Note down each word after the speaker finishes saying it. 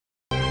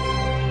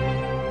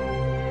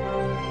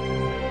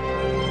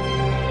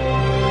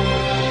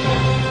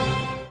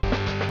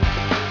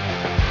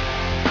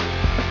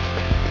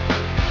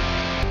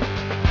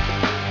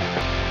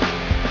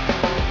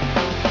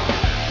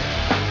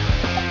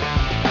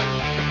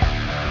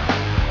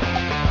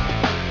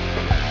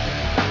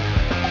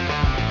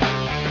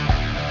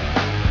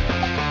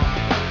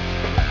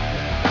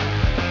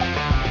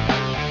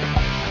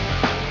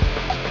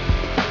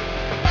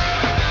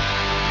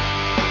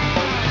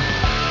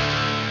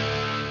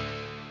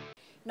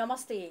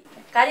नमस्ते।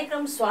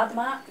 कार्यक्रम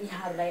स्वादमा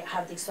यहाँहरूलाई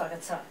हार्दिक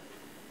स्वागत छ।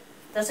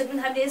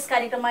 दर्शकवृन्द, हामीले यस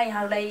कार्यक्रममा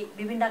यहाँहरूलाई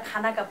विभिन्न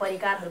खानाका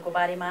परिकारहरूको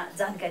बारेमा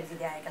जानकारी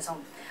दिँदै आएका छौँ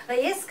र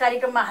यस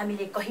कार्यक्रममा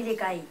हामीले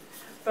कहिलेकाहीँ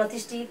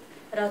प्रतिष्ठित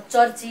र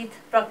चर्चित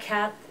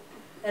प्रख्यात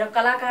र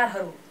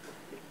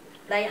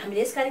कलाकारहरूलाई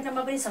हामीले यस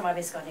कार्यक्रममा पनि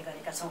समावेश गर्ने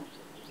गरेका छौँ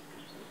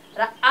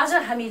र आज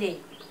हामीले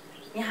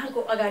यहाँको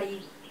अगाडि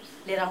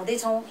लिएर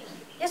आउँदैछौँ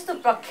यस्तो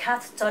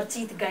प्रख्यात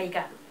चर्चित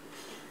गायिका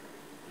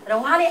र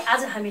उहाँले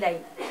आज हामीलाई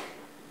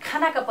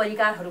खानाका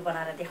परिकारहरू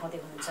बनाएर देखाउँदै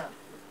हुनुहुन्छ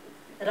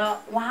र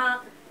उहाँ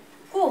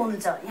को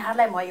हुनुहुन्छ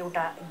यहाँलाई म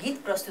एउटा गीत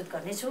प्रस्तुत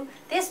गर्नेछु।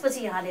 त्यसपछि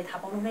यहाँले थाहा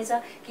पाउनुहुनेछ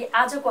कि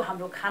आजको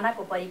हाम्रो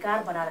खानाको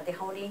परिकार बनाएर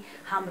देखाउने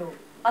हाम्रो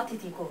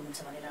अतिथि को हुनुहुन्छ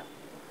भनेर।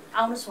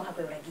 आउनुहोस्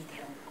उहाँको एउटा गीत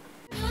हेरौँ।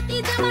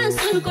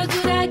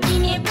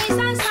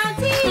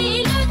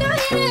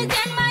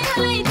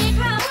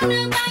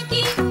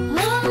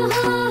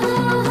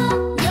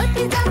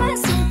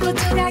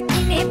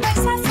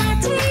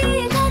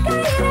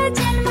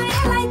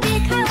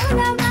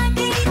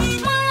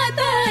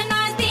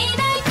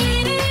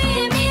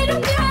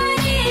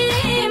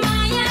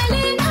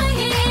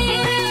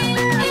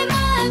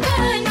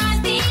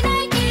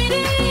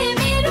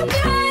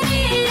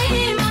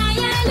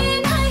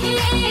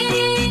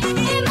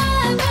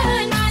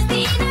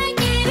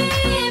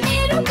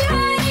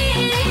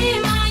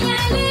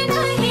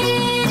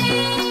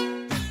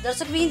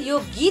 यो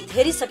गीत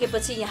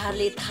हेरिसकेपछि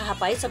यहाँहरूले थाहा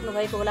पाइसक्नु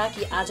भएको होला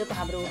कि आजको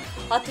हाम्रो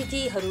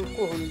अतिथिहरू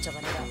को हुनुहुन्छ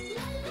भनेर।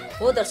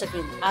 हो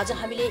दर्शकवृन्द, आज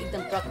हामीले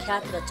एकदम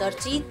प्रख्यात र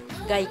चर्चित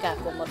गायिका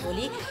कोमल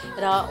ओली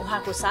र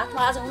उहाँको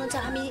साथमा आज हुनुहुन्छ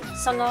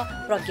हामीसँग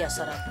प्रज्ञा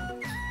सरज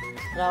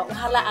र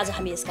उहाँलाई आज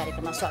हामी यस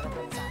कार्यक्रममा स्वागत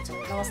गर्न चाहन्छौँ।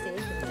 नमस्ते।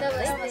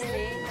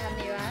 नमस्ते,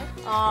 धन्यवाद।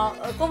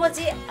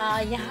 कोमलजी,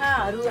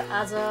 यहाँहरू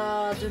आज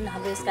जुन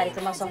हाम्रो यस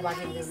कार्यक्रममा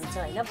सहभागी हुनुहुन्छ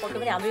होइन, पक्कै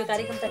पनि हाम्रो यो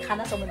कार्यक्रम त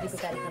खाना सम्बन्धीको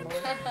कार्यक्रम हो।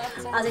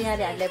 आज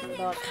यहाँले हामीलाई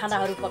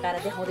खानाहरू पकाएर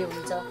देखाउँदै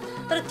हुनुहुन्छ,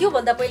 तर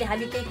त्योभन्दा पहिले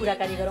हामी केही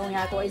कुराकानी गरौँ।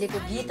 यहाँको अहिलेको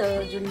गीत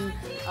जुन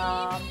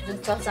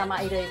चर्चामा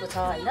आइरहेको छ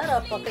होइन, र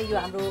पक्कै यो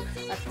हाम्रो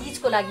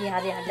तिजको लागि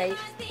यहाँले हामीलाई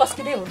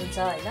पस्किँदै हुनुहुन्छ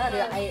होइन,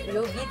 र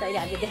यो गीत अहिले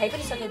हामीले देखाइ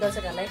पनि सक्यौँ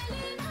दर्शकहरूलाई।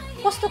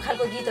 कस्तो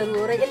खालको गीतहरू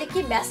हो र यसले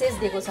के म्यासेज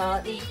दिएको छ?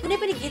 कुनै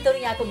पनि गीतहरू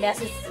यहाँको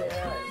म्यासेज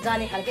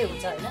जाने खालकै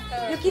हुन्छ होइन,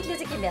 यो गीतले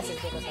चाहिँ के म्यासेज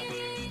दिएको छ?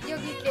 यो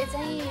गीतले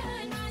चाहिँ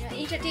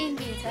इन्टरटेन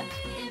दिन्छ,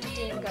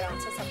 इन्टरटेन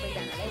गराउँछ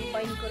सबैजनालाई।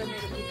 बहिनीको र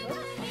मेरो गीत हो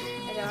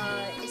र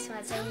यसमा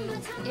चाहिँ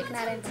एक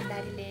नारायण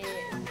जिल्लारीले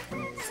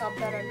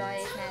शब्द र लय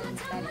एक नारायण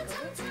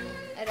जिल्लारीको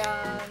र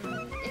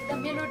एकदम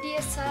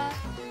मेलोडियस छ।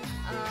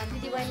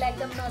 दिदीबहिनीलाई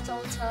एकदम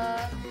नचाउँछ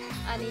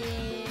अनि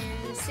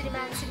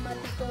श्रीमान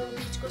श्रीमतीको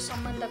बिचको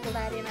सम्बन्धको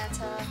बारेमा छ,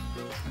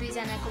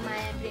 दुईजनाको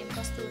माया प्रेम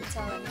कस्तो हुन्छ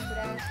भन्ने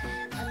कुरा।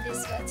 अनि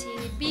त्यसपछि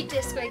बिट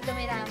यसको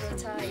एकदमै राम्रो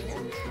छ होइन,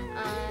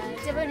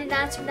 जब पनि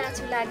नाचु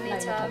नाचु लाग्ने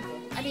छ।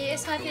 अनि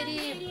यसमा फेरि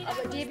अब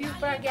डेब्यू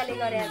प्रज्ञाले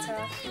गरेको छ।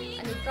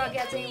 अनि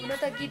प्रज्ञा चाहिँ हुन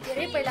त गीत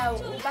धेरै पहिला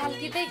बाल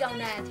गीतै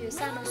गाउन आएको थियो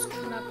सानो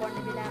स्कुलमा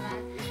पढ्ने बेलामा।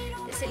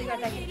 त्यसैले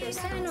गर्दाखेरि त्यो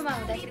सानोमा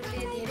हुँदाखेरि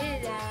उसले धेरै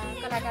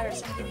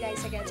कलाकारहरूसँग गीत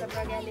गाइसकेको छ।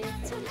 प्रज्ञाले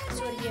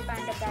स्वर्गीय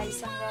पाण्डव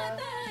दाईसँग,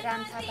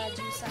 राम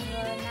थापाज्यूसँग,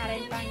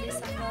 नारायण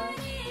पाण्डेसँग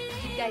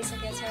गीत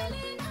गाइसकेको छ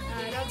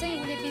र चाहिँ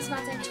उसले बिचमा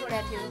चाहिँ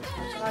छोडेको थियो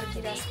घर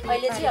गृहस्थी।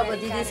 अहिले चाहिँ अब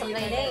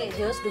दिदीसँगै नै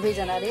जोस्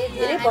दुवैजनाले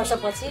धेरै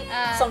वर्षपछि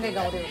सँगै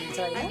गाउँदै हुनुहुन्छ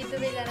होइन। हामी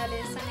दुवैजनाले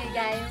सँगै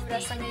गायौँ र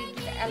सँगै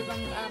गीत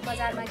एल्बम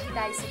बजारमा गीत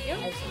आइसक्यो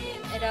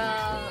र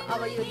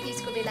अब यो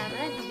तिजको बेलामा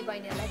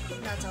दिदीबहिनीहरूलाई खुब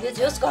नचाउँछ। यो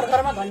जोस् घर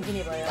घरमा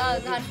घन्किने भयो।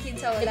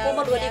 घन्किन्छ होला।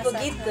 कोमल ओलीको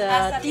गीत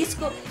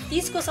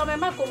तिजको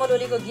समयमा कोमल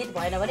ओलीको गीत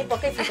भएन भने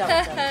पक्कै फिका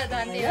हुन्छ।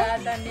 धन्यवाद,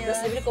 धन्यवाद।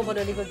 जसले पनि कोमल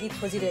ओलीको गीत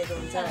खोजिरहेको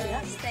हुन्छ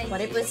होइन।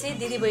 भनेपछि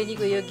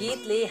दिदीबहिनीको यो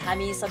गीतले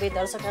हामी सबै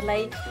दर्शकहरूलाई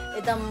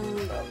एकदम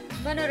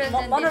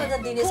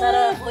मनोरञ्जन दिनेछ र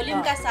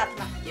भोल्युमका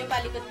साथमा यो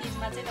पालिको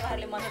तिजमा चाहिँ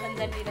तपाईँहरूले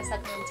मनोरञ्जन लिन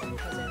सक्नुहुन्छ।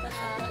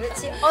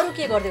 अरू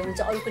के गर्दै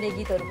हुनुहुन्छ? अरू कुनै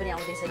गीतहरू पनि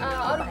आउँदैछ?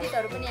 अरू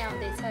गीतहरू पनि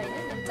आउँदैछ होइन,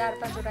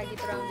 4-5वटा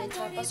गीतहरू आउँदैछ।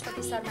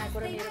 पशुपति शर्माको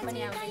र मेरो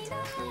पनि आउँदैछ।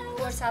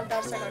 पोहोर साल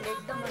दर्शकहरूले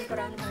एकदम मन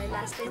पराउनु भयो,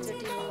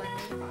 लास्टैचोटि हो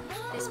भन्ने।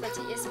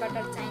 त्यसपछि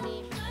यसपटक चाहिँ नि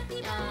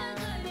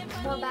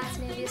म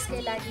बाँच्ने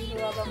देशकै लागि हो,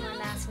 अब म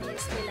नाच्ने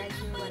यसकै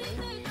लागि हो भन्ने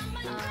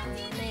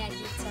नयाँ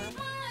गीत छ।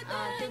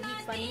 त्यो गीत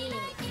पनि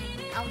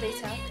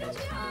आउँदैछ।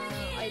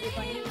 अहिले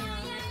पनि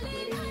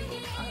धेरै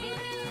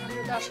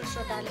हाम्रो दर्शक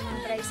श्रोताहरूले मन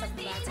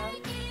पराइसक्नु भएको छ।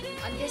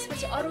 अनि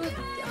त्यसपछि अरू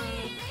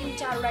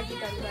 3-4वटा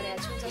गीतहरू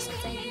गरेको छु जसको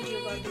चाहिँ भिडियो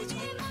गर्दैछु।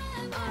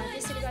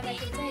 त्यसैले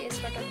गर्दाखेरि चाहिँ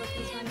यसपटकको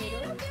तिजमा मेरो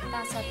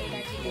 5-7वटा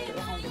गीतहरू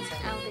आउँदैछ।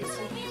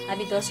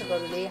 हामी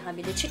दर्शकहरूले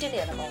हामीले छिटै नै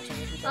हेर्न पाउँछौँ।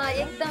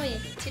 एकदमै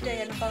छिटो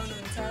हेर्न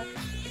पाउनुहुन्छ।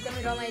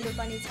 एकदमै रमाइलो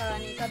पनि छ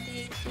अनि कति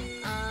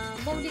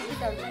मौलिक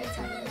गीतहरू पनि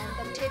छन्।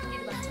 अन्त ठेट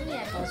गीत भन्छौँ नि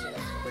हामी,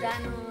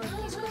 पुरानो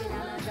तिजको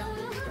बेलामा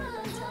गाउने गीतहरू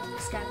पनि छ।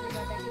 त्यस कारणले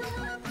गर्दाखेरि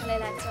मलाई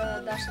लाग्छ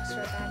दर्शक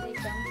श्रोताहरूले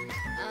एकदम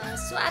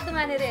स्वाद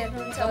मानेर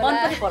हेर्नुहुन्छ, मन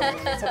पनि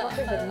पर्नुहुन्छ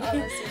पक्कै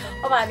पनि।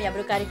 अब हामी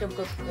हाम्रो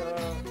कार्यक्रमको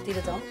तिर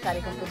जाउँ,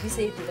 कार्यक्रमको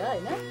विषयतिर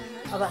होइन।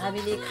 अब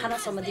हामीले खाना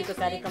सम्बन्धीको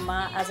कार्यक्रममा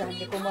आज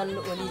हामीले कोमल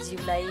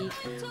ओलीज्यूलाई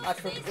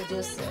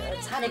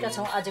छानेका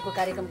छौँ आजको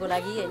कार्यक्रमको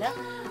लागि होइन।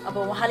 अब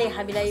उहाँले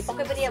हामीलाई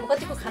पक्कै पनि अब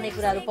कतिको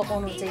खानेकुराहरू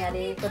पकाउनुहुन्छ,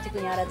 यहाँले कतिको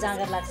यहाँलाई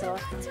जाँगर लाग्छ,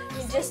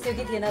 इन्ट्रेस्ट थियो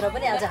कि थिएन र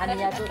पनि आज हामी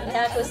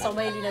यहाँको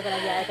समय लिनको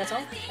लागि आएका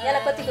छौँ।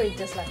 यहाँलाई कतिको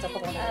इन्ट्रेस्ट लाग्छ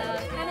पकाउन?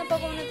 खाना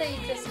पकाउन त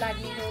इन्ट्रेस्ट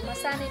लाग्ने हो। म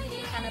सानैदेखि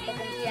खाना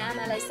पकाउँथेँ,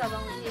 आमालाई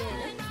सघाउँथेँ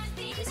होइन।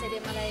 त्यसैले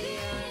मलाई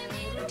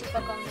रोटी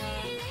पकाउन,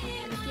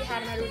 अनि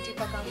तिहारमा रोटी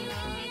पकाउन,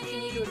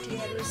 चिनी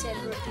रोटीहरू,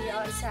 सेलरोटी,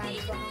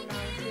 अरसाहरू बनाउन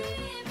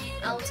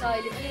आउँछ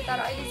अहिले पनि। तर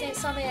अहिले चाहिँ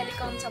समय अलिक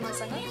कम छ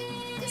मसँग,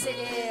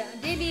 त्यसैले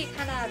डेली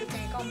खानाहरू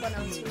चाहिँ कम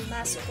बनाउँछु।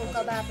 मासुको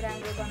कबाब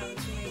राम्रो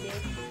बनाउँछु मैले,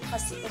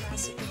 खसीको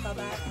मासुको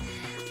कबाब।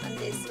 अनि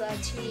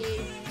त्यसपछि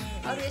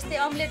अरू यस्तै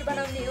अम्लेट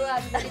बनाउने हो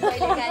आज कहिले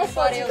काहीँ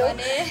पऱ्यो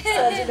भने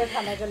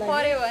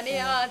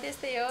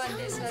त्यस्तै हो। अनि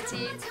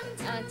त्यसपछि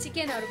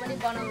चिकनहरू पनि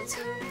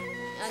बनाउँछु।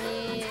 अनि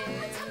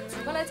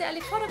मलाई चाहिँ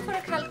अलिक फरक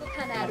फरक खालको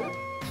खानाहरू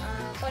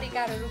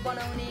परिकारहरू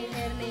बनाउने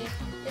हेर्ने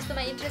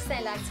त्यस्तोमा इन्ट्रेस्ट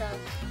चाहिँ लाग्छ।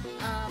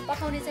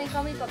 पकाउने चाहिँ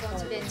कमै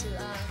पकाउँछु बेन्जु।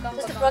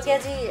 जस्तो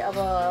प्रज्ञाजी अब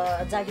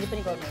जागिर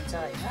पनि गर्नुहुन्छ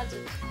होइन,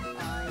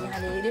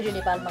 यहाँले रेडियो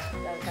नेपालमा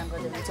काम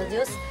गर्दै हुनुहुन्छ।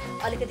 जोस्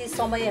अलिकति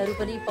समयहरू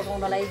पनि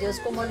पकाउनलाई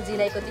जोस्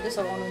कोमलजीलाई कतिको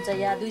सघाउनुहुन्छ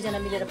या दुईजना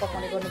मिलेर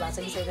पकाउने गर्नुभएको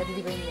छ कि सबै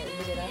दिदीबहिनीहरू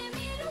मिलेर?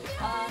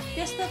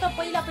 त्यस्तो त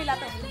पहिला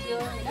त हुन्थ्यो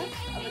होइन।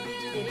 अब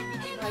दिदी धेरै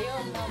बिजी भयो,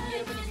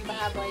 मेरो पनि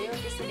विवाह भयो,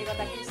 त्यसैले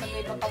गर्दाखेरि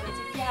सँगै पकाउने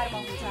चाहिँ तिहारमा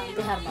हुन्छ।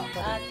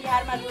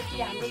 तिहारमा रोटी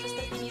हाम्रो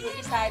जस्तो पिनी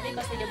रोटी सायदै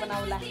कसैले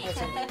बनाउला, पिनी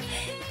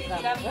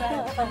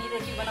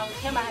रोटी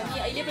बनाउँथ्यौँ हामी,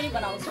 अहिले पनि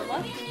बनाउँछु म।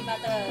 पिनीमा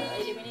त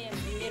अहिले पनि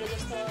मेरो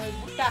जस्तो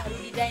बुट्टाहरू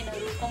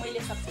डिजाइनहरू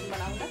कमैले सक्छन्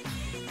बनाउन।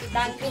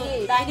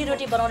 दाइनी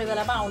रोटी बनाउने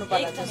बेलामा आउनु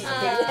पर्ला,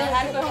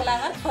 तिहारको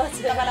बेलामा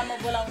तपाईँलाई म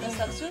बोलाउन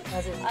सक्छु।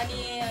 अनि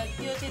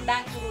त्यो चाहिँ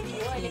दाङको रोटी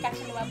हो, अहिले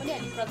काठमाडौँमा पनि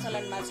अलिक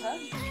प्रचलनमा छ।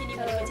 फिनी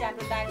भनेको चाहिँ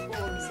हाम्रो दाङको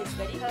हो विशेष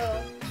गरी।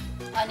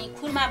 अनि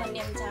खुर्मा भन्ने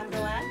हुन्छ हाम्रो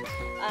उहाँ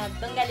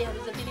बङ्गालीहरू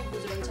जति नै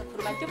बुझ्नुहुन्छ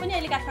खुर्मा, त्यो पनि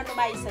अहिले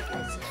काठमाडौँमा आइसक्यो।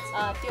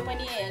 त्यो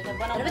पनि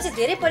बनाउनु चाहिँ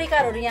धेरै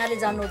परिकारहरू यहाँले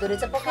जान्नु हुँदो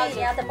रहेछ। पक्कै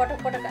यहाँ त पटक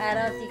पटक आएर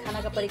ती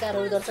खानाका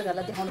परिकारहरू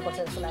दर्शकहरूलाई देखाउनुपर्छ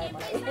जस्तो लाग्यो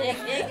मलाई।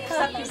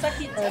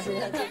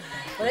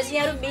 भनेपछि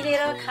यहाँहरू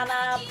मिलेर खाना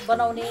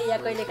बनाउने या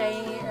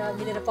कहिलेकाहीँ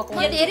मिलेर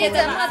पकाउने?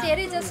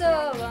 धेरै जसो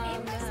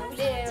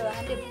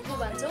हामीले भुकु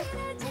भन्छौँ,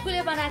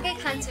 भुकुले बनाएकै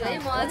खान्छु है।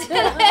 म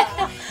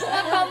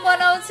कम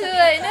बनाउँछु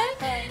होइन,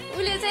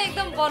 उसले चाहिँ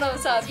एकदम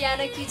बनाउँछ।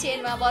 बिहान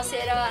किचनमा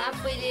बसेर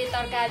आफैले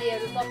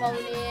तरकारीहरू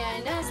पकाउने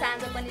होइन,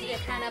 साँझ पनि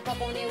खाना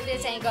पकाउने उसले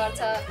चाहिँ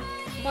गर्छ।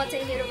 म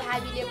चाहिँ मेरो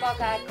भाबीले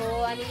पकाएको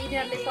अनि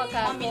यिनीहरूले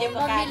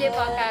मम्मीले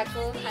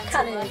पकाएको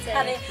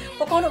खाने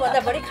पकाउनुभन्दा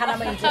बढी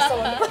खानामा इन्ट्रेस्ट छ।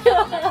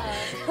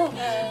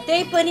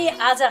 त्यही पनि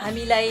आज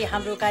हामीलाई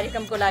हाम्रो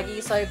कार्यक्रमको लागि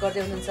सहयोग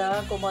गर्दै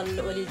हुनुहुन्छ कोमल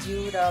ओलीज्यू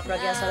र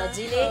प्रज्ञा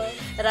सरोजजीले।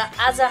 र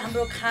आज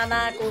हाम्रो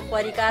खानाको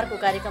परिकारको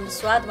कार्यक्रम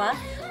स्वादमा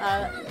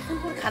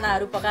कुन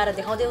खानाहरू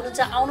पकाएर देखाउँदै हुनुहुन्छ।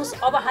 आउनुहोस्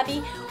अब हामी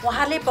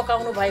उहाँहरूले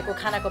पकाउनु भएको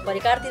खानाको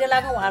परिकारतिर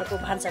लागौँ, उहाँहरूको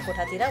भान्सा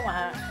कोठातिर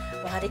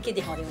उहाँले के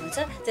देखाउँदै हुनुहुन्छ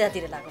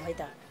त्यतातिर लागौँ है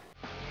त।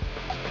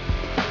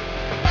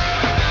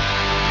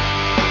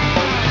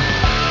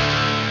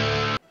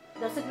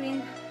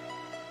 दर्शकवृन्द,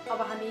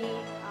 अब हामी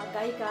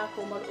गायिका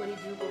कोमल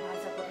ओलीज्यूको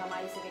भान्सा कोठामा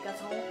आइसकेका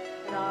छौँ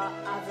र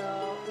आज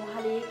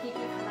उहाँले के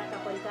खानाका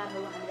परिकारहरू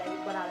हामीलाई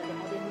बनाएर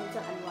देखाउँदै हुनुहुन्छ,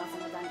 हामी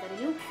उहाँसँग जानकारी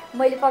लिउँ।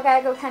 मैले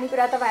पकाएको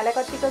खानेकुरा तपाईँहरूलाई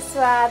कतिको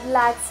स्वाद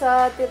लाग्छ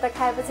त्यो त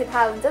खाएपछि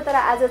थाहा हुन्छ। तर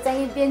आज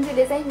चाहिँ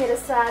बेन्जुले चाहिँ मेरो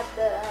स्वाद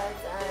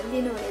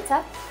लिनुहुनेछ।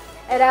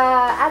 र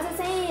आज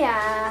चाहिँ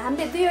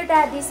हामीले दुईवटा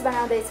डिस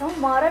बनाउँदैछौँ,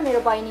 म र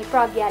मेरो बहिनी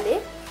प्रज्ञाले।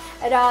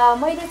 र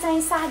मैले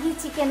चाहिँ सागी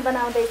चिकन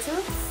बनाउँदैछु।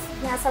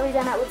 यहाँ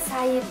सबैजना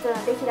उत्साहित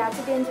देखिरहेको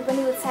छु, बेन्जु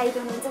पनि उत्साहित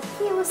हुनुहुन्छ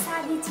के हो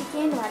सागी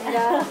चिकन भनेर।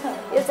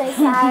 यो चाहिँ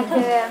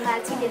सागमा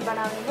चिकन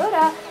बनाउने हो।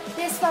 र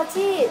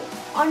त्यसपछि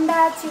अन्डा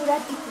चिउरा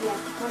टिकिया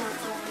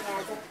बनाउँछौँ हामी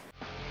आज।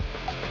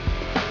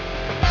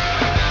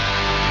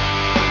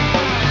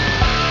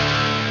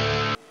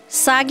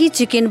 सागी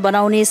चिकन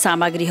बनाउने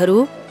सामग्रीहरू: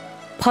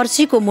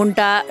 फर्सीको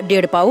मुन्टा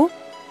 1.5 पाउ,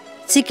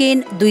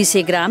 चिकन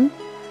 200 ग्राम,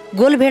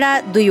 गोलभेडा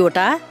 2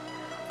 वटा,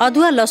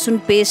 अदुवा लसुन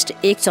पेस्ट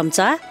 1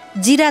 चम्चा,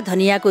 जिरा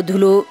धनियाँको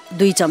धुलो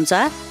 2 चम्चा,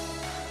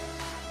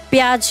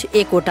 प्याज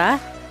 1 वटा,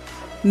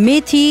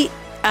 मेथी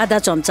आधा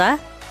चम्चा,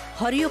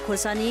 हरियो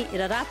खोर्सानी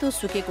र रातो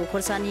सुकेको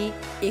खोर्सानी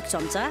 1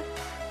 चम्चा,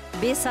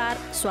 बेसार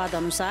स्वाद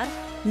अनुसार,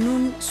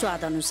 नुन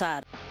स्वाद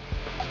अनुसार।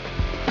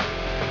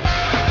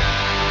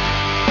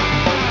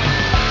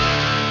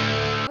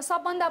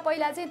 सबभन्दा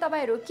पहिला चाहिँ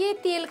तपाईँहरू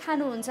के तेल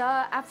खानुहुन्छ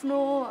आफ्नो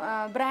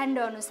ब्रान्ड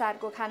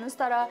अनुसारको खानुहोस्।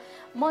 तर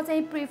म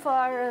चाहिँ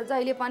प्रिफर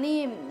जहिले पनि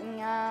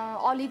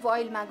अलिभ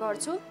ओइलमा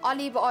गर्छु।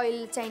 अलिभ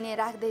ओइल चाहिँ नै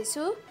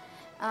राख्दैछु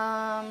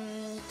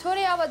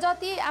थोरै। अब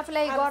जति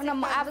आफूलाई गर्न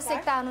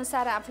आवश्यकता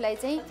अनुसार आफूलाई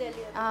चाहिँ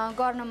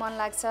गर्न मन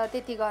लाग्छ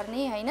त्यति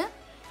गर्ने होइन।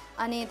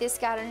 अनि त्यस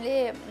कारणले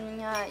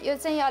यो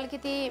चाहिँ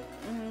अलिकति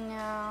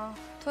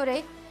थोरै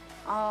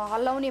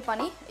हल्लाउने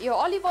पनि। यो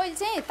अलिभ ओइल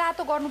चाहिँ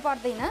तातो गर्नु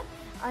पर्दैन।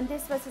 अनि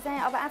त्यसपछि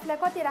चाहिँ अब आफूलाई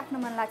कति राख्न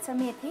मन लाग्छ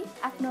मेथी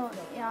आफ्नो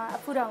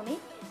पुर्याउने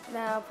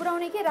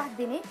पुर्याउने के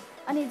राखिदिने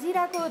अनि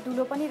जिराको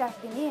धुलो पनि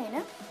राखिदिने होइन।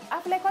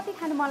 आफूलाई कति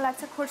खानु मन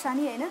लाग्छ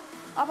खोर्सानी होइन।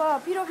 अब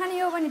पिरो खाने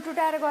हो भने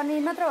टुटाएर गर्ने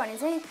नत्र भने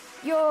चाहिँ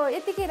यो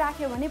यतिकै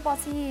राख्यो भने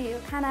पछि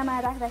खानामा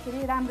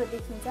राख्दाखेरि राम्रो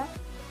देखिन्छ।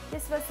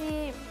 त्यसपछि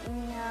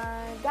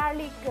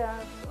गार्लिक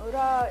र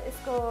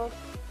यसको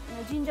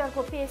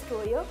जिन्जरको पेस्ट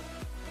हो यो।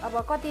 अब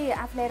कति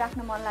आफूलाई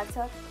राख्न मन लाग्छ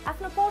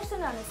आफ्नो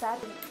पोर्सन अनुसार।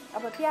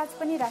 अब प्याज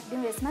पनि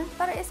राखिदिउँ यसमा,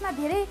 तर यसमा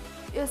धेरै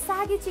यो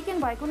सागी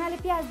चिकन भएको हुनाले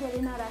प्याज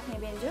धेरै नराख्ने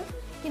बेन्जु,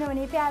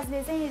 किनभने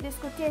प्याजले चाहिँ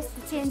त्यसको टेस्ट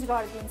चेन्ज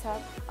गरिदिन्छ।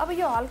 अब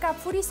यो हल्का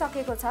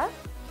फुरिसकेको छ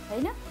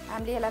होइन,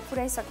 हामीले यसलाई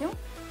फुराइसक्यौँ।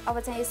 अब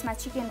चाहिँ यसमा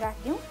चिकन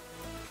राखिदिउँ।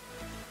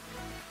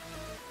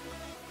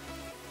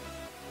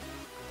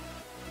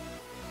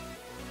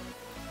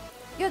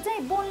 यो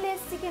चाहिँ बोनलेस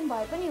चिकन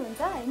भए पनि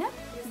हुन्छ होइन,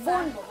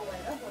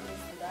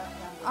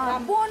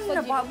 बोन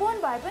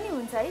भए पनि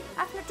हुन्छ है,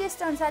 आफ्नो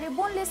टेस्ट अनुसार। यो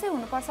बोनलेसै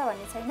हुनुपर्छ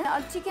भन्ने छैन।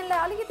 चिकनलाई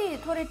अलिकति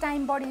थोरै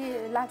टाइम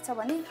बढी लाग्छ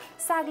भने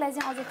सागलाई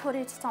चाहिँ अझ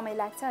थोरै समय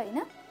लाग्छ होइन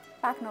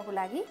पाक्नको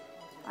लागि।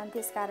 अनि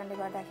त्यस कारणले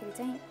गर्दाखेरि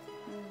चाहिँ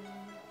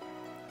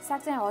साग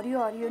चाहिँ हरियो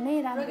हरियो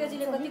नै राम्रो।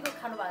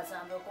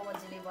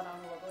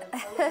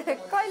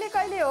 कहिले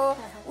कहिले हो,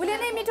 उसले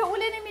नै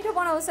मिठो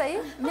बनाउँछ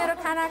है। मेरो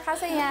खाना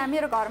खासै यहाँ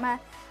मेरो घरमा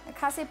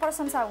खासै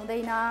प्रशंसा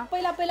हुँदैन।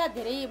 पहिला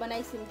धेरै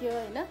बनाइसिन्थ्यो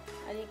होइन,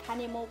 अनि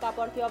खाने मौका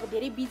पर्थ्यो। अब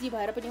धेरै बिजी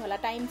भएर पनि होला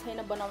टाइम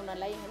छैन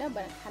बनाउनलाई होइन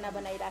खाना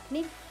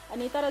बनाइराख्ने।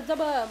 अनि तर जब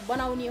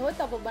बनाउने हो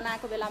तब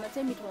बनाएको बेलामा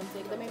चाहिँ मिठो हुन्छ,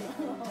 एकदमै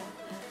मिठो हुन्छ।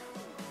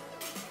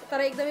 तर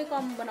एकदमै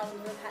कम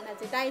बनाउनु खाना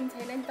चाहिँ टाइम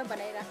छैन नि त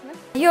बनाइराख्न।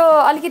 यो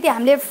अलिकति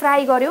हामीले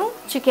फ्राई गऱ्यौँ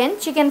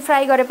चिकन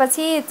फ्राई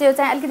गरेपछि त्यो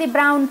चाहिँ अलिकति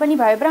ब्राउन पनि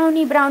भयो,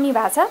 ब्राउनी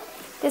भएको छ।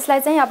 त्यसलाई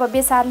चाहिँ अब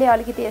बेसारले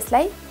अलिकति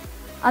यसलाई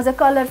अझ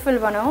कलरफुल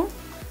बनाऊ।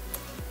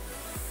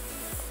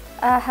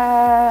 आहा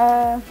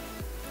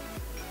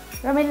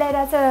रमाइलो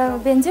लागिरहेछ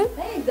बेन्जु।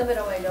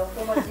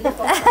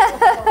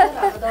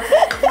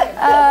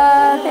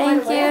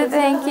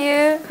 Thank you.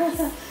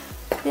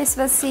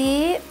 त्यसपछि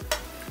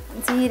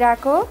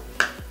जिराको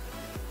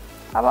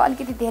अब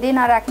अलिकति धेरै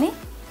नराख्ने,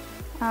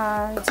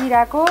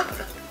 जिराको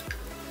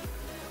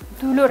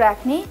धुलो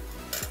राख्ने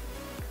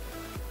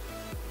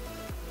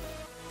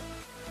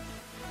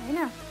होइन।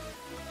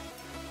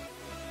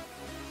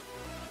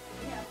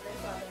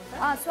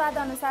 स्वाद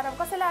अनुसार अब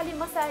कसैलाई अलि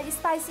मसला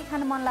स्पाइसी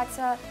खानु मन लाग्छ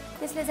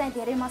त्यसले चाहिँ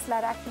धेरै मसला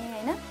राख्ने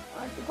होइन।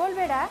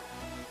 गोलभेडा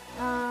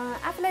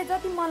आफूलाई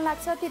जति मन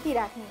लाग्छ त्यति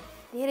राख्ने,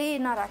 धेरै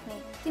नराख्ने,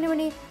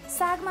 किनभने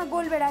सागमा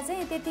गोलभेडा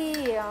चाहिँ त्यति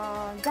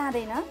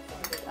जाँदैन।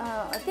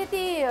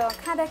 त्यति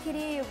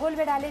खाँदाखेरि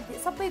गोलभेडाले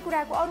सबै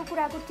कुराको अरू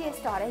कुराको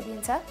टेस्ट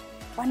हराइदिन्छ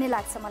भन्ने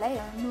लाग्छ मलाई।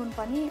 नुन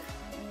पनि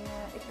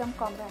एकदम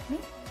कम राख्ने,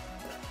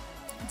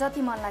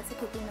 जति मन लाग्छ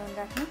त्यति नुन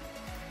राख्ने।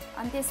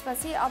 अनि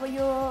त्यसपछि अब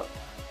यो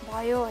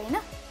भयो होइन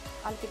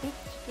अलिकति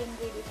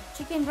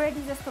चिकन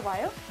रेडी जस्तो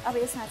भयो। अब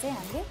यसमा चाहिँ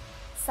हामीले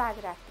साग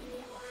राख्दिने।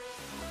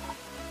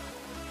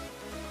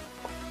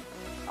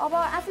 अब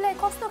आफूलाई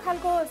कस्तो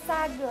खालको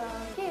साग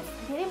के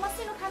धेरै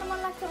मसिनो खानु मन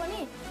लाग्छ भने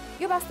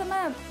यो वास्तवमा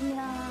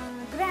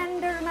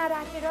ग्राइन्डरमा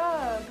राखेर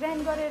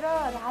ग्राइन्ड गरेर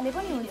हाले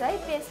पनि हुन्छ है,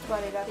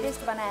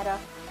 पेस्ट बनाएर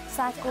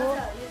सागको।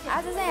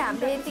 आज चाहिँ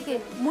हामीले यतिकै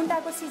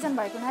मुन्टाको सिजन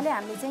भएको हुनाले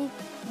हामीले चाहिँ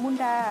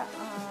मुन्टा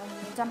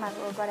जम्मा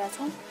गरेका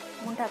छौँ,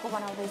 मुन्टाको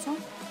बनाउँदैछौँ।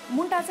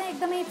 मुन्टा चाहिँ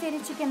एकदमै फेरि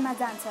चिकनमा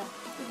जान्छ,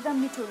 एकदम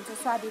मिठो हुन्छ,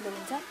 स्वादिलो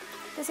हुन्छ।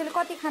 त्यसैले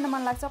कति खानु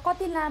मन लाग्छ,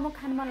 कति लामो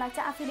खानु मन लाग्छ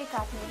आफूले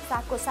काट्ने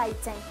सागको साइज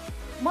चाहिँ।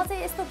 म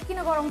चाहिँ यस्तो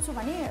किन गराउँछु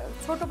भने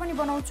छोटो पनि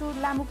बनाउँछु,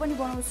 लामो पनि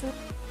बनाउँछु।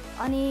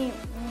 अनि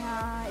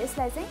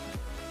यसलाई चाहिँ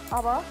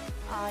अब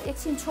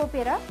एकछिन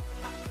छोपेर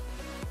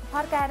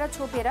फर्काएर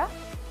छोपेर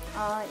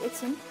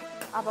एकछिन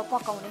अब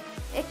पकाउने।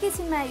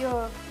 एकैछिनमा यो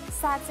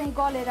साग चाहिँ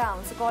गलेर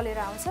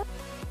आउँछ।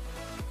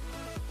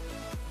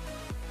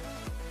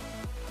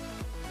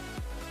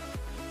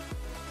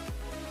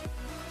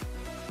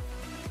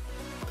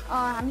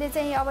 हामीले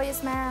चाहिँ अब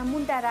यसमा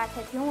मुन्टा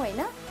राखेका थियौँ होइन,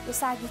 यो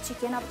सागी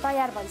चिकन अब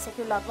तयार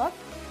भइसक्यो, लगभग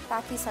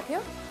पाकिसक्यो।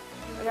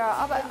 र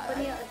अब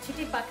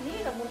छिटै पाक्ने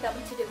र मुन्टा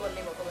पनि छिटै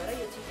गल्ने भएको भएर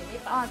यो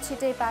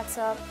छिटै पाक्छ।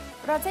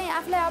 र चाहिँ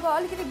आफूलाई अब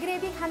अलिकति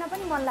ग्रेभी खान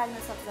पनि मन लाग्न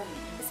सक्छ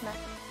यसमा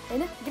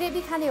होइन।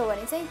 ग्रेभी खाने हो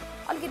भने चाहिँ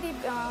अलिकति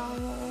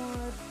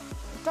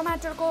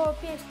टमाटरको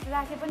पेस्ट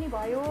राखे पनि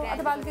भयो,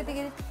 अथवा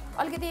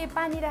अलिकति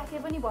पानी राखे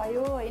पनि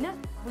भयो होइन,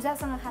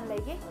 भुजासँग खानलाई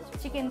के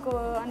चिकनको।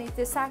 अनि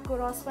त्यो सागको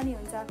रस पनि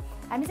हुन्छ।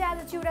 हामी चाहिँ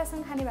आज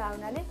चिउरासँग खाने भएको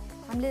हुनाले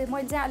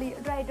मैले चाहिँ अलि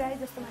ड्राई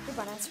जस्तो मात्रै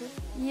बनाएको छु।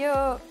 यो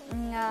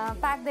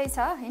पाक्दैछ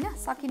होइन,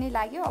 सकिनै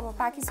लाग्यो। अब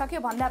पाकिसक्यो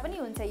भन्दा पनि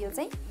हुन्छ यो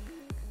चाहिँ।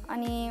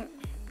 अनि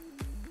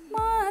म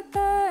त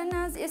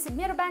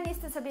मेरो बानी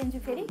यस्तो छ बेन्जु,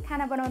 फेरि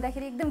खाना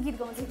बनाउँदाखेरि एकदम गीत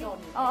गाउँछु कि। म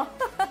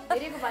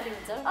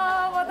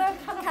त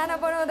खाना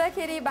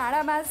बनाउँदाखेरि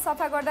भाँडामा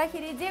सफा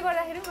गर्दाखेरि जे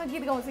गर्दाखेरि म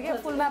गीत गाउँछु क्या,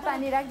 फुलमा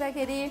पानी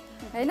राख्दाखेरि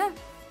होइन।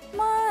 म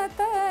त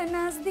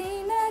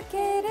नाच्दिन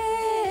के रे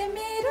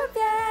मेरो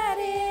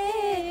प्यारे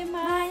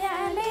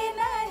मायाले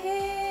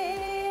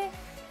नहेरे,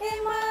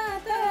 म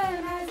त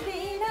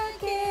नाच्दिन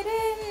के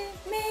रे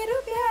मेरो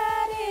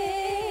प्यारे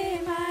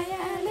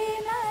मायाले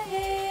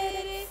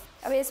नहेरे।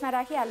 अब यसमा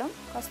राखिहालौँ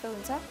कस्तो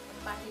हुन्छ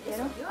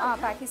हेरौँ।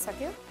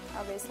 पाकिसक्यो।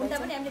 अब यसलाई मुन्टा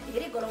पनि हामीले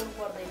धेरै गलाउनु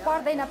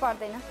पर्दैन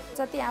पर्दैन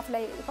जति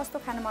आफूलाई कस्तो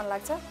खान मन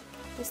लाग्छ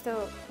त्यस्तो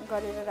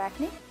गरेर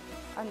राख्ने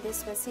अनि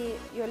त्यसपछि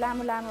यो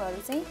लामो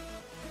लामोहरू चाहिँ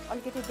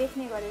अलिकति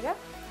देख्ने गरेर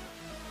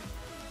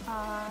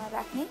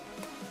राख्ने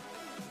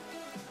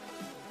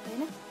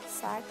हैन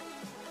साग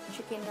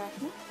चिकन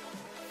राख्ने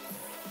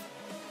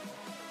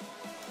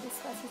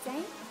त्यसपछि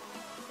चाहिँ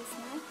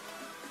त्यसमा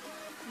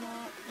म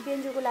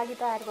बेन्जुको लागि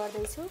तयार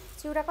गर्दैछु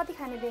चिउरा कति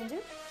खाने बेन्जु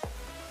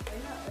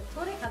हैन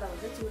थोरै खाँदा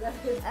हुन्छ चिउरा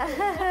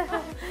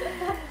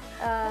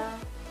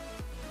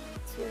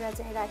चिउरा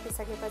चाहिँ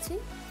राखिसकेपछि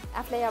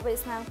आफूलाई अब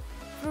यसमा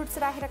फ्रुट्स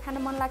राखेर खान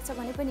मन लाग्छ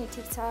भने पनि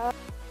ठिक छ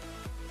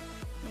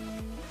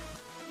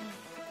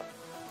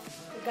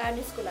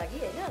गार्निसको लागि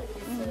हैन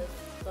अलिकति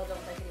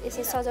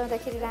यसो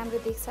सजाउँदाखेरि राम्रो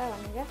देख्छ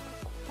भनेर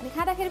अनि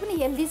खाँदाखेरि पनि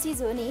हेल्दी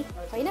चिज हो नि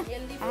हैन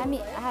हामी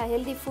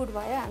हेल्दी फुड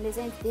भयो हामीले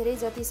चाहिँ धेरै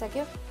जति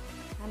सक्यो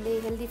हामीले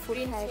हेल्दी फुड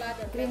खायो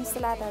ग्रिन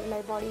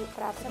सलादहरूलाई बढी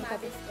प्राथमिकता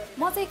दिन्छ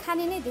म चाहिँ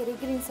खाने नै धेरै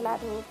ग्रिन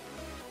सलाद हो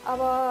अब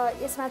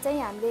यसमा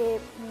चाहिँ हामीले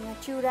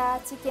चिउरा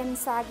चिकन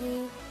सागी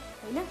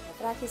हैन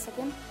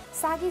राखिसक्यौँ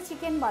सागी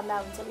चिकन भन्दा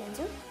हुन्छ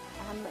बेन्जु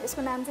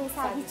यसको नाम चाहिँ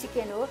सागी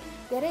चिकन हो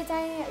धेरै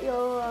चाहिँ यो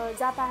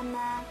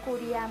जापानमा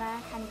कोरियामा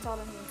खाने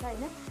चलन हुन्छ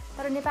हैन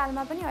तर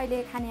नेपालमा पनि अहिले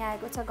खाने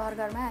आएको छ घर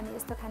घरमा हामी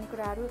यस्तो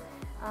खानेकुराहरू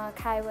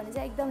खायो भने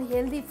चाहिँ एकदम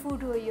हेल्दी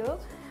फुड हो यो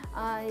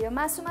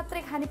मासु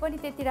मात्रै खाने पनि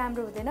त्यति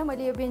राम्रो हुँदैन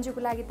मैले यो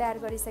बेन्जुको लागि तयार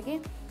गरिसकेँ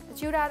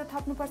चिउराहरू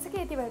थप्नुपर्छ कि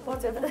यति भए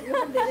पर्छ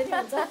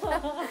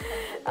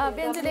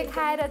बेन्जुले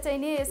खाएर चाहिँ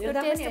नि यसको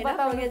टेस्ट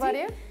बताउनु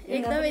पर्यो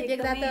एकदमै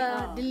देख्दा त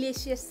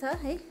डिलिसियस छ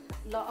है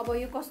ल अब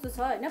यो कस्तो छ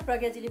हैन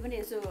प्रज्ञाजीले पनि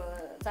यसो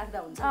चाख्दा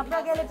हुन्छ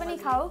प्रज्ञाले पनि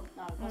खाऊ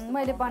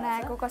मैले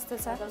बनाएको कस्तो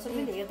छ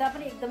दर्शकले हेर्दा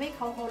पनि एकदमै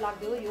खाउ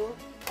लाग्यो यो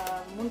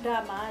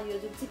मुन्टामा यो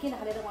जुन चिकन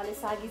हालेर उहाँले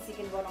सागी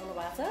चिकन बनाउनु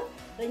भएको छ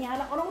र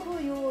यहाँलाई अनौठो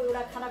यो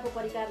एउटा खानाको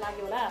परिकार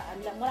लाग्यो होला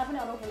हामीलाई मलाई पनि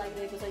अनौठो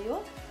लागिरहेको छ यो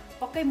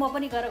पक्कै म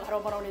पनि गएर घरमा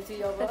बनाउने छु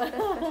यो अब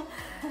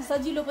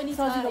सजिलो पनि छ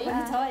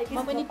म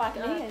पनि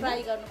पाक्ने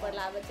ट्राई गर्नु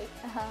पर्ला अब चाहिँ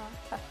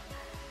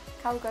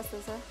खाऊ कस्तो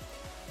छ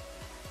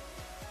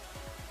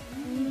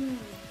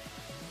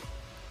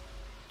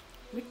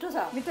मिठो छ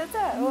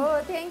हो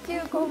थ्याङ्क यू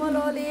कोमल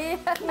ओली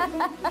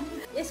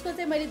यसको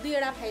चाहिँ मैले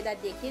दुईवटा फाइदा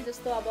देखेँ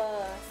जस्तो अब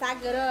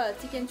साग र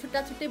चिकन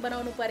छुट्टा छुट्टै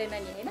बनाउनु परेन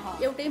नि हैन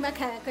एउटैमा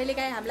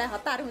कहिलेकाहीँ हामीलाई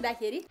हतार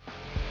हुँदाखेरि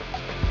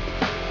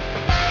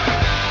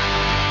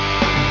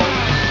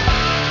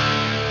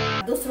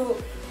दोस्रो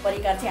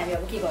परिकार चाहिँ हामी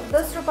अब के गर्छौँ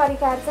दोस्रो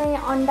परिकार चाहिँ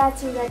अन्डा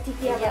चिउरा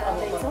टिकिया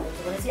बनाउँदैछौँ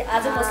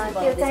आज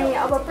त्यो चाहिँ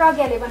अब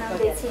प्रज्ञाले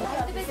बनाउँदैछ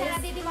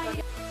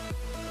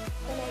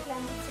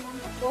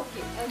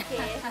Okay.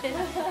 1, 2,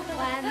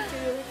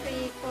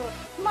 3,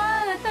 4 म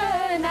त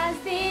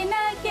नाच्दिन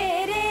के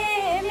रे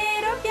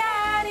मेरो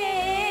प्यारे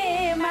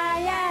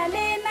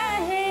मायाले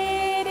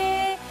नहेरे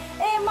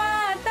ए म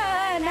त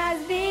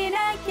नाच्दिन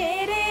के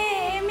रे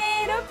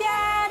मेरो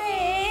प्यारे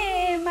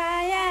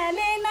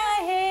मायाले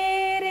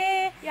नहेरे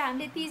यो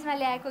हामीले तीजमा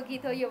ल्याएको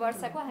गीत हो यो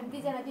वर्षको हामी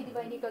दुईजना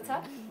दिदीबहिनीको छ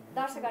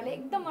दर्शकहरूले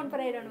एकदम मन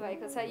पराइरहनु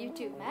भएको छ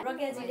युट्युबमा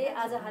प्रज्ञाजीले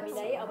आज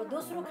हामीलाई अब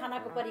दोस्रो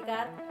खानाको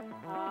परिकार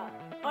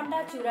अन्डा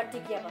चिउरा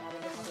टिकिया बनाएर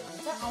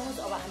देखाउनुहुन्छ आउनुहोस्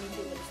अब हामी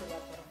त्यो पनि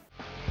सुरुवात गरौँ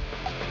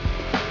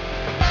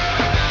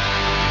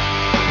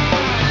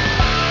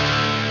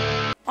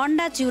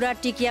अन्डा चिउरा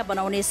टिकिया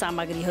बनाउने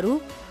सामग्रीहरू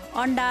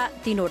अन्डा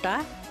 3वटा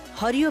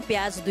हरियो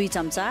प्याज 2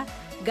 चम्चा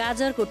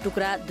गाजरको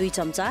टुक्रा 2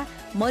 चम्चा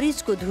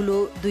मरिचको धुलो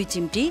 2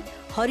 चिम्टी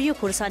हरियो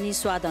खुर्सानी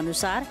स्वाद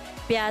अनुसार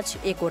प्याज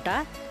 1वटा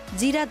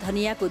जिरा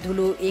धनियाको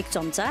धुलो 1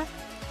 चम्चा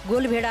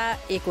गोलभेडा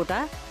 1वटा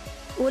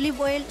ओलिभ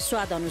ओइल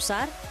स्वाद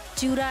अनुसार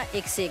चिउरा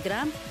 100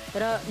 ग्राम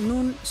र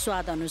नुन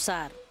स्वाद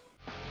अनुसार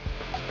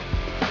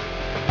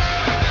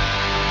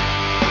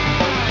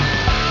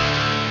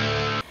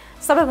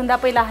सबैभन्दा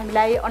पहिला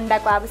हामीलाई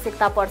अन्डाको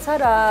आवश्यकता पर्छ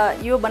र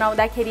यो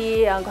बनाउँदाखेरि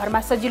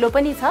घरमा सजिलो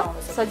पनि छ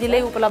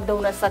सजिलै उपलब्ध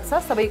हुन सक्छ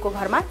सबैको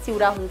घरमा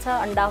चिउरा हुन्छ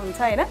अन्डा हुन्छ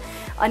हैन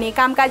अनि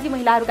कामकाजी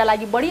महिलाहरूका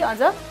लागि बढी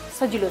अझ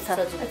सजिलो छ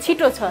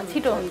छिटो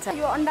हुन्छ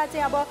यो अन्डा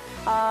चाहिँ अब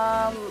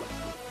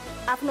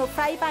आफ्नो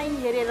फ्राई प्यान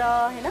हेरेर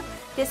हैन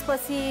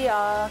त्यसपछि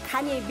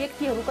खाने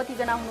व्यक्तिहरू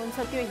कतिजना हुनुहुन्छ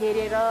त्यो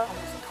हेरेर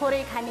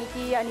थोरै खाने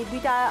कि अनि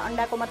 2टा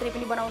अन्डाको मात्रै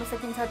पनि बनाउन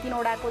सकिन्छ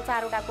 3वटाको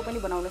 4वटाको पनि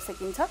बनाउन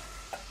सकिन्छ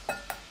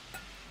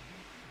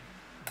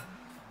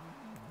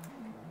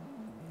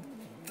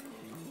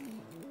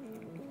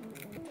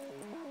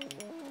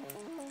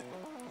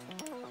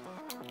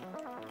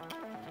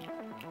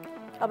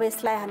अब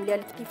यसलाई हामीले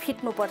अलिकति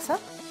फिट्नुपर्छ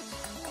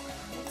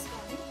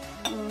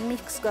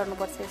मिक्स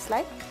गर्नुपर्छ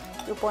यसलाई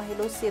यो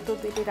पहेँलो सेतो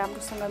दुईटै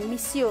राम्रोसँग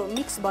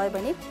मिक्स भयो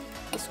भने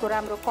यसको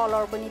राम्रो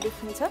कलर पनि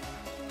देखिन्छ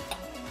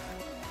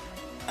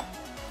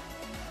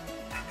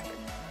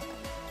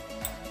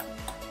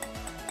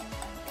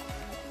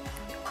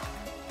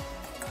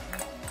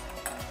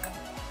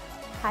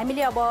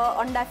हामीले अब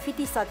अन्डा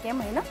फिटिसक्यौँ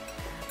हैन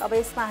अब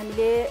यसमा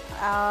हामीले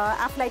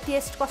आफूलाई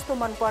टेस्ट कस्तो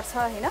मन पर्छ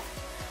हैन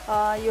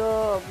यो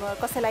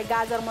कसैलाई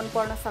गाजर मन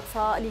पर्न सक्छ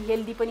अलि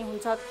हेल्दी पनि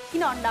हुन्छ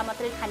किन अन्डा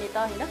मात्रै खाने त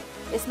हैन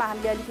यसमा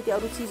हामीले अलिकति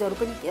अरू चीजहरू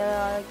पनि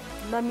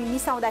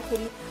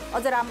मिसाउँदाखेरि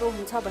अझ राम्रो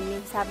हुन्छ भन्ने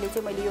हिसाबले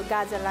चाहिँ मैले यो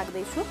गाजर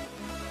राख्दै छु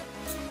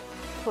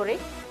थोरै।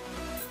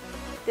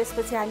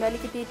 त्यसपछि हामी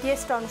अलिकति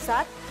टेस्ट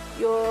अनुसार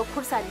यो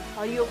खुर्सानी,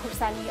 हरियो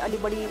खुर्सानी अलि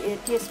बढी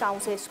टेस्ट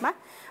आउँछ यसमा।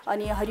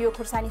 अनि हरियो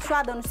खुर्सानी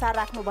स्वाद अनुसार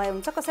राख्नु भए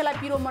हुन्छ। कसैलाई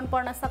पिरो मन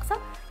पर्न सक्छ,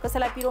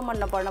 कसैलाई पिरो मन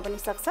नपर्न पनि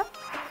सक्छ।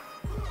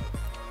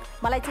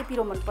 मलाई चाहिँ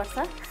पिरो मन पर्छ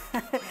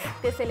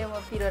त्यसैले म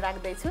पिरो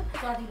राख्दैछु,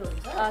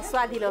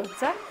 स्वादिलो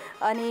हुन्छ।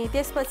 अनि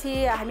त्यसपछि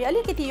हामी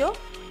अलिकति यो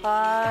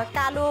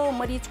कालो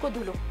मरिचको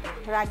धुलो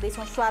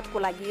राख्दैछौँ स्वादको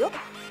लागि। यो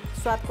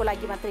स्वादको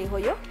लागि मात्रै हो।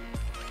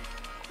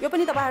 यो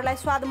पनि तपाईहरुलाई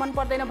स्वाद मन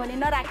पर्दैन भने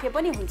नराखे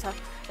पनि हुन्छ,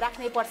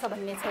 राख्नै पर्छ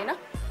भन्ने छैन।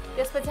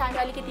 त्यसपछि हामी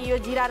अलिकति यो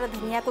जिरा र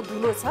धनियाको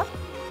धुलो छ,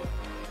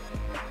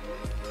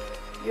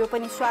 यो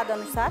पनि स्वाद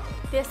अनुसार।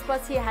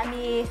 त्यसपछि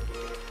हामी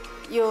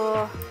यो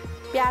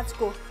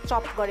प्याजको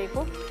चप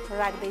गरेको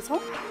राख्दैछौँ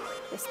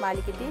यसमा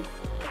अलिकति,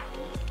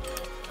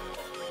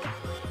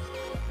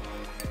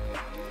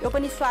 यो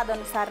पनि स्वाद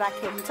अनुसार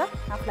राखे हुन्छ,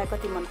 आफूलाई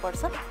कति मन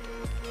पर्छ।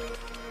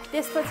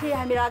 त्यसपछि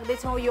हामी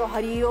राख्दैछौँ यो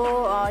हरियो,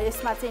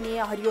 यसमा चाहिँ नि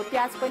हरियो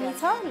प्याज पनि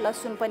छ,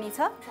 लसुन पनि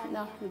छ,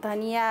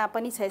 धनिया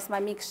पनि छ, यसमा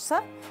मिक्स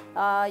छ।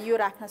 यो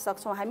राख्न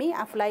सक्छौँ हामी,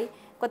 आफूलाई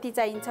कति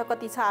चाहिन्छ,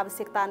 कति छ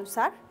आवश्यकता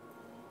अनुसार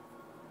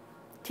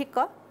ठिक्क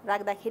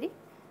राख्दाखेरि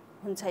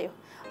हुन्छ। यो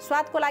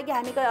स्वादको लागि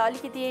हामी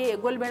अलिकति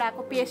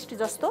गोलभेडाको पेस्ट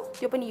जस्तो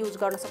त्यो पनि युज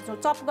गर्न सक्छौँ।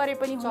 चप गरे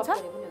पनि हुन्छ,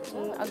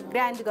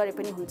 ग्राइन्ड गरे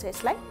पनि हुन्छ।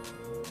 यसलाई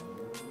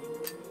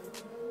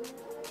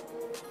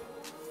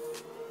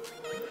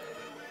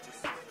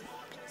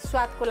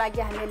स्वादको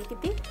लागि हामी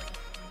अलिकति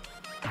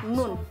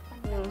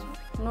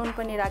नुन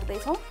पनि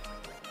राख्दैछौँ।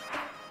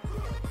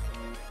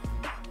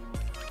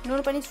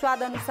 नुन पनि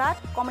स्वाद अनुसार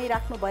कमै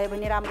राख्नु भयो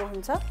भने राम्रो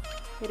हुन्छ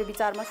मेरो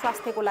विचारमा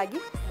स्वास्थ्यको लागि।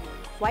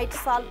 व्हाइट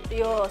सल्ट,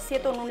 यो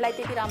सेतो नुनलाई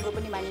त्यति राम्रो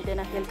पनि मानिँदैन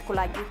हेल्थको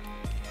लागि।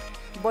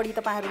 बढी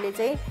तपाईहरुले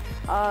चाहिँ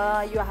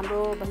यो हाम्रो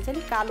भन्छ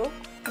नि कालो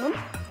नुन,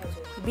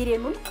 बिरे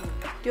नुन,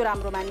 त्यो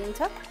राम्रो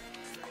मानिन्छ।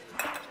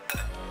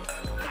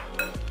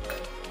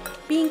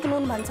 पिङ्क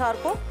नुन भन्छ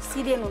अर्को,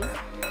 सिधे नुन,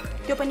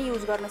 त्यो पनि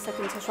युज गर्न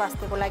सकिन्छ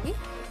स्वास्थ्यको लागि।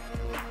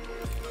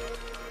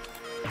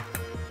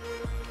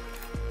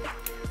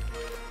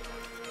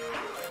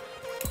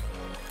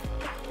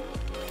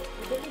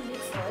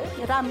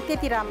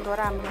 त्यति राम्रो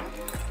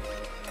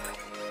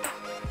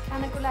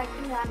खानको लागि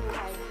पनि राम्रो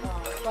भयो,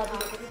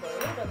 स्वादिलो पनि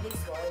भयो र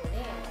मिक्स भयो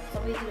भने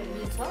सबैतिर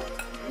मिल्छ।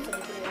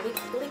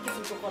 थोरै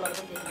किसिमको कलर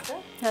पनि देखिन्छ।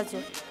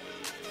 हजुर,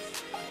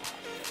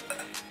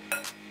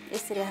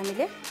 यसरी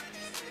हामीले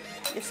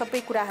यो सबै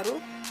कुराहरू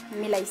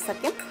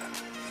मिलाइसक्यौँ।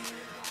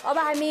 अब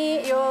हामी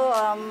यो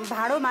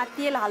भाँडोमा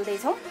तेल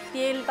हाल्दैछौँ।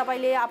 तेल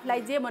तपाईँले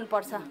आफूलाई जे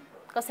मनपर्छ,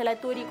 कसैलाई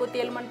तोरीको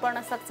तेल मन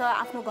पर्न सक्छ,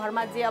 आफ्नो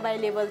घरमा जे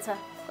अभाइलेबल छ,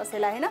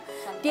 कसैलाई होइन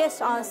टेस्ट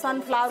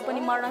सनफ्लावर पनि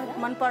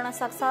मन पर्न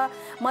सक्छ।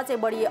 म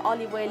चाहिँ बढी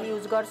अलिभ ओइल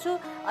युज गर्छु।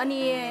 अनि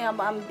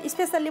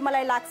स्पेसल्ली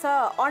मलाई लाग्छ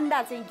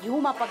अन्डा चाहिँ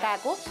घिउमा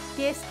पकाएको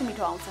टेस्ट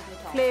मिठो आउँछ,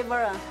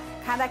 फ्लेभर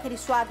खाँदाखेरि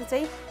स्वाद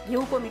चाहिँ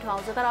घिउको मिठो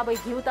आउँछ। तर अब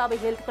घिउ त अब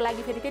हेल्थको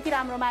लागि फेरि त्यति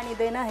राम्रो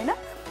मानिँदैन होइन।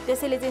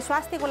 त्यसैले चाहिँ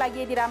स्वास्थ्यको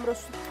लागि यदि राम्रो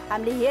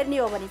हामीले हेर्ने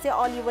हो भने चाहिँ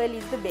अलिभ ओइल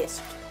इज द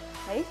बेस्ट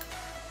है।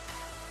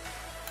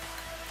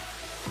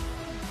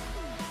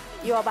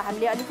 यो अब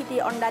हामीले अलिकति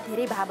अन्डा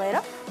धेरै भए भएर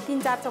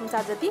 3-4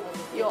 चम्चा जति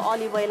यो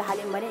अलिभ ओइल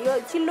हाल्यौँ भने यो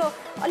चिल्लो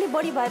अलिक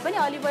बढी भए पनि,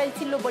 अलिभ ओइल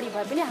चिल्लो बढी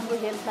भए पनि हाम्रो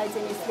हेल्थलाई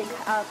चाहिँ यसले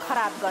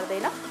खराब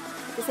गर्दैन।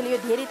 त्यसैले यो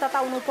धेरै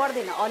तताउनु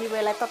पर्दैन, अलिभ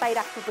ओइललाई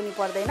तताइराख्नु पनि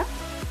पर्दैन।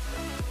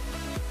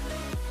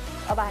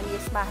 अब हामी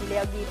यसमा हामीले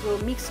अघि जो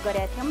मिक्स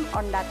गरेका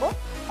थियौँ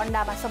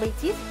अन्डामा सबै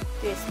चिज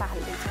त्यो यसमा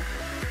हाल्दैछौँ।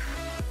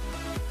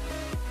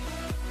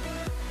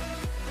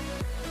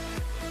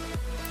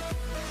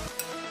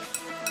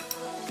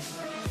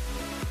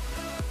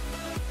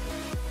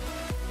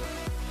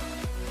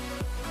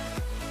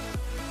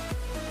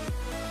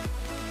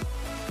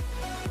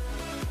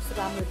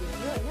 राम्रो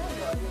देखियो होइन,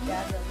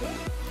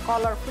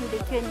 कलरफुल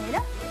देखियो नि होइन।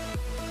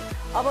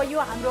 अब यो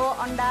हाम्रो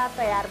अन्डा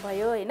तयार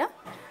भयो होइन।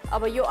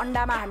 अब यो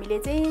अन्डामा हामीले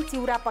चाहिँ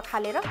चिउरा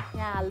पखालेर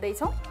यहाँ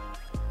हाल्दैछौँ।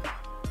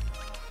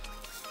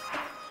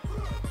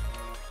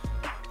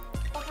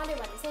 पखाल्यो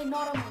भने चाहिँ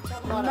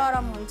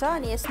नरम हुन्छ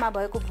अनि यसमा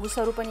भएको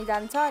भुसहरू पनि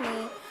जान्छ अनि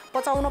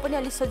पचाउन पनि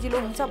अलिक सजिलो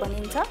हुन्छ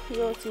भनिन्छ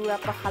यो चिउरा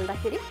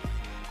पखाल्दाखेरि।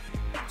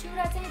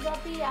 चिउरा चाहिँ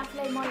जति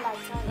आफूलाई मन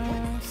लाग्छ,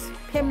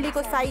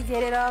 फ्यामिलीको साइज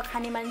हेरेर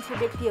खाने मान्छे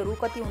व्यक्तिहरू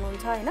कति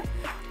हुनुहुन्छ होइन,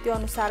 त्यो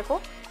अनुसारको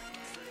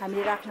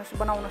हामीले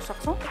बनाउन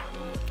सक्छौँ।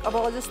 अब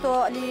जस्तो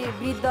अलि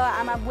वृद्ध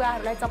आमा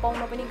बुवाहरूलाई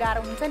चपाउन पनि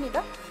गाह्रो हुन्छ नि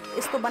त,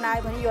 यस्तो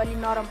बनायो भने यो अलि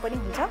नरम पनि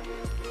हुन्छ।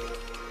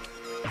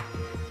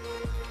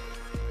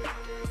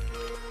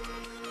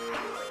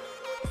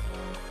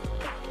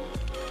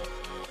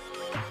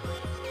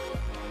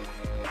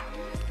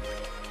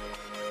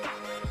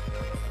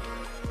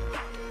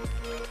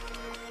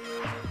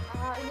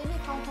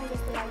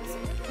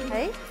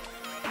 है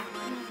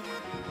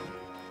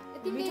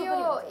तिमीले यो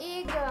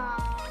एक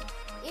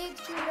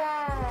चिउरा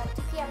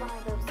टिकिया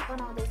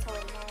बनाउँदैछौ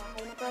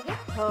होइन प्रज्ञा?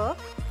 हो,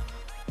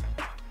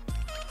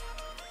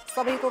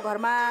 सबैको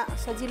घरमा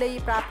सजिलै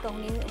प्राप्त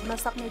हुन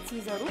सक्ने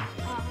चिजहरू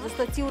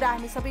जस्तो चिउरा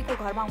हामी सबैको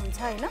घरमा हुन्छ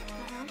होइन।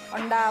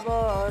 अन्डा अब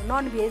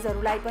नन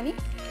भेजहरूलाई पनि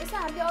यसमा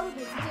हामीले अरू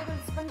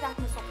भेजिटेबल्स पनि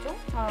राख्न सक्छौँ,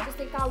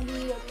 जस्तै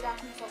काउलीहरू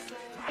राख्न सक्छौँ,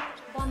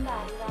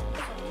 बन्दाहरू राख्न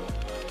सक्छौँ।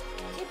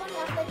 जे पनि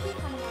आफूलाई के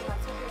खानु मन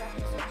लाग्छ त्यो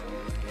राख्न सक्छौँ।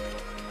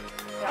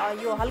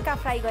 यो हल्का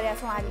फ्राई गरेका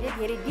छौँ हामीले,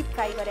 धेरै डिप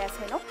फ्राई गरेका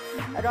छैनौँ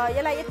र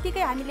यसलाई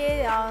यत्तिकै हामीले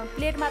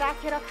प्लेटमा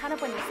राखेर खान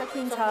पनि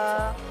सकिन्छ।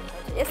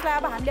 यसलाई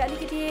अब हामीले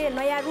अलिकति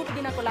नयाँ रूप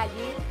दिनको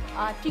लागि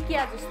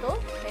टिकिया जस्तो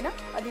हैन,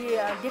 अलि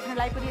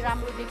देख्नलाई पनि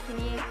राम्रो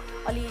देखिने,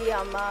 अलि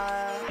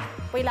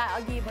पहिला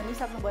अघि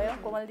भनिसक्नुभयो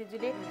कोमल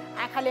दिदीले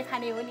आँखाले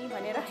खाने हो नि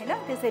भनेर हैन,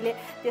 त्यसैले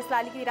त्यसलाई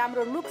अलिकति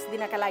राम्रो लुक्स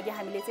दिनका लागि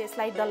हामीले चाहिँ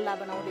यसलाई डल्ला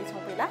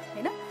बनाउँदैछौँ पहिला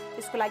हैन।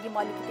 त्यसको लागि म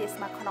अलिकति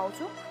यसमा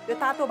खनाउँछु। यो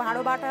तातो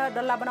भाँडोबाट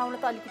डल्ला बनाउन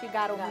त अलिकति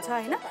गाह्रो हुन्छ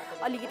हैन,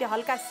 अलिकति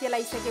हल्का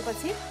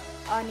सेलाइसकेपछि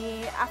अनि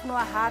आफ्नो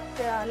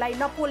हातलाई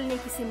नपोल्ने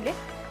किसिमले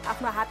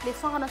आफ्नो हातले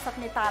सहन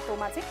सक्ने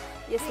तातोमा चाहिँ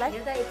यसलाई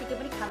हेर्दा यतिकै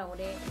पनि खाना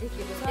हुने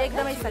देखिएको छ।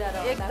 एकदमै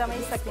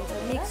सकिन्छ।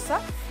 मिक्स छ,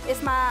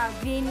 यसमा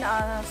ग्रिन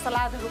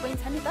सलादहरू पनि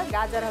छ नि त,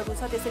 गाजरहरू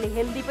छ, त्यसैले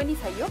हेल्दी पनि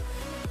छ यो।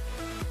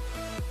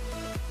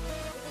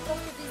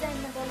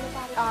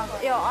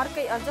 यो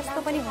अर्कै जस्तो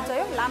पनि हुन्छ,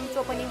 यो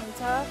लाम्चो पनि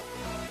हुन्छ।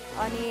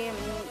 अनि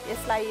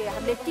यसलाई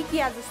हामीले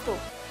टिकिया जस्तो,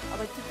 अब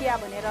टिकिया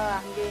भनेर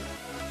हामीले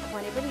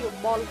भने पनि यो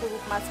बलको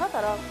रूपमा छ,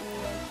 तर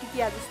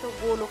टिकिया जस्तो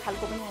गोलो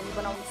खालको पनि हामी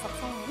बनाउन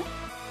सक्छौँ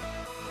हैन।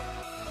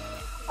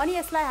 अनि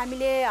यसलाई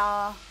हामीले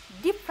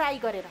डिप फ्राई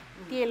गरेर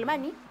तेलमा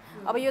नि,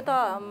 अब यो त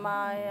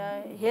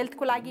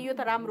हेल्थको लागि यो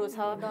त राम्रो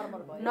छ,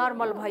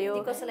 नर्मल भयो।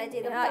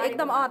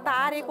 एकदम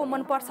तारेको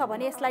मनपर्छ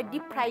भने यसलाई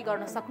डिप फ्राई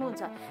गर्न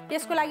सक्नुहुन्छ।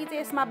 त्यसको लागि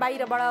चाहिँ यसमा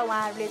बाहिरबाट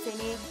उहाँहरूले चाहिँ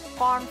नि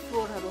कर्न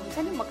फ्लोरहरू हुन्छ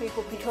नि,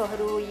 मकैको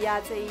पिठोहरू या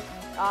चाहिँ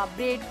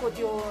ब्रेडको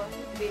त्यो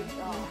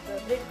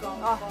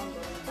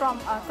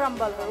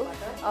क्रम्बलहरू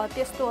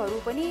त्यस्तोहरू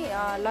पनि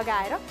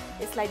लगाएर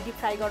यसलाई डिप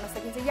फ्राई गर्न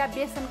सकिन्छ, या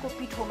बेसनको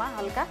पिठोमा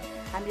हल्का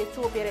हामीले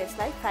चोपेर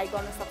यसलाई फ्राई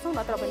गर्न सक्छौँ।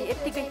 नत्र भने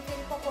यत्तिकै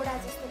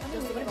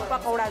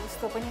पकौडा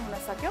जस्तो पनि हुन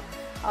सक्यो,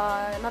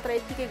 नत्र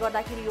यत्तिकै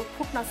गर्दाखेरि यो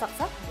फुट्न सक्छ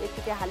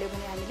यत्तिकै हाल्यो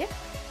भने हामीले।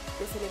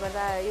 त्यसैले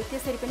गर्दा यो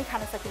त्यसरी पनि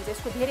खान सकिन्छ।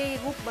 यसको धेरै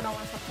रूप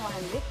बनाउन सक्छौँ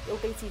हामीले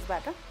एउटै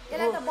चिजबाट।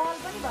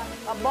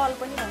 बल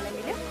पनि भन्न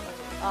मिल्यो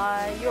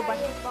यो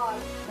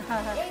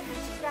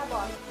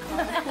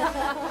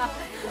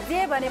जे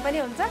भने पनि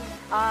हुन्छ।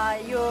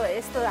 यो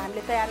यस्तो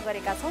हामीले तयार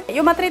गरेका छौँ।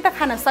 यो मात्रै त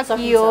खान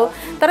सकियो,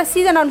 तर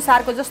सिजन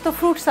अनुसारको जस्तो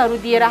फ्रुट्सहरू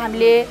दिएर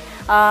हामीले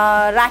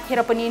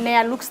राखेर पनि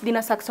नयाँ लुक्स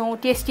दिन सक्छौँ,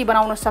 टेस्टी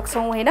बनाउन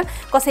सक्छौँ हैन।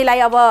 कसैलाई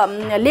अब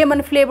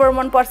लेमन फ्लेभर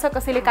मनपर्छ,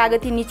 कसैले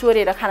कागती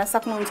निचोरेर खान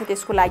सक्नुहुन्छ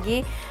त्यसको लागि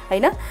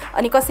हैन।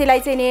 अनि कसैलाई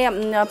चाहिँ नि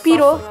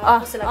पिरो,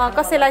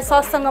 कसैलाई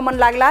सससँग मन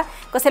लाग्ला,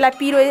 कसैलाई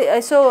पिरो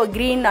यसो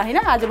ग्रिन हैन,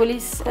 आजभोलि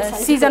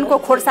सिजनको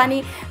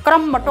खोर्सानी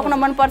क्रममा टोक्न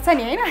मनपर्छ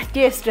नि हैन,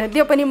 टेस्ट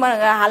त्यो पनि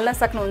हाल्न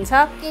सक्नुहुन्छ।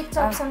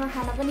 केचपसँग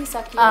खान पनि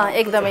सकिन्छ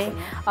एकदमै।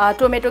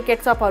 टोमेटो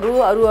केचपहरू,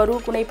 अरू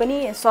कुनै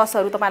पनि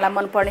ससहरू तपाईँलाई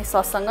मनपर्ने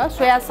सससँग,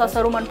 सोया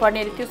ससहरू मनपर्ने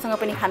त्योसँग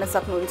पनि खान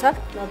सक्नुहुन्छ।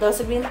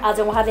 दर्शकवृन्द, आज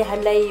उहाँले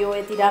हामीलाई यो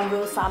यति राम्रो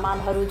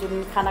सामानहरू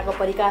जुन खानाको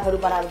परिकारहरू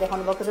बनाएर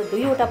देखाउनु भएको छ,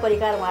 2वटा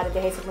परिकार उहाँले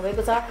देखाइसक्नु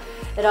भएको छ।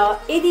 र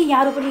यदि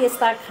यहाँहरू पनि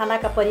यस्ता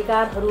खानाका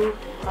परिकारहरू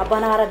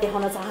बनाएर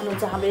देखाउन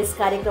चाहनुहुन्छ हाम्रो यस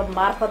कार्यक्रम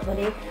मार्फत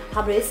भने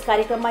हाम्रो यस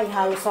कार्यक्रममा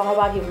यहाँहरू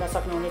सहभागी हुन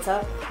सक्नुहुनेछ।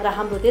 र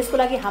हाम्रो त्यसको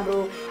लागि हाम्रो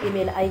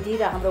इमेल आइडी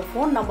र हाम्रो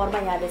फोन नम्बरमा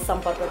यहाँले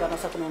सम्पर्क गर्न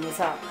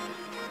सक्नुहुनेछ।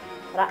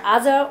 र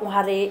आज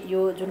उहाँले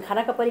यो जुन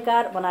खानाका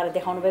परिकार बनाएर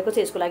देखाउनु भएको छ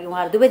यसको लागि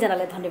उहाँहरू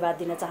दुवैजनालाई धन्यवाद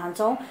दिन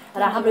चाहन्छौँ।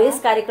 र हाम्रो यस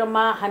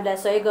कार्यक्रममा हामीलाई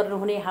सहयोग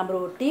गर्नुहुने हाम्रो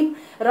टिम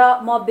र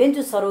म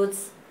बेन्जु सरोज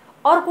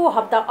अर्को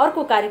हप्ता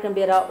अर्को कार्यक्रम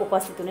लिएर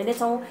उपस्थित हुने नै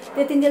छौँ।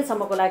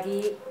 त्यतिन्जेलसम्मको लागि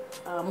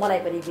मलाई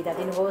पनि बिदा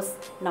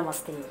दिनुहोस्।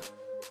 नमस्ते।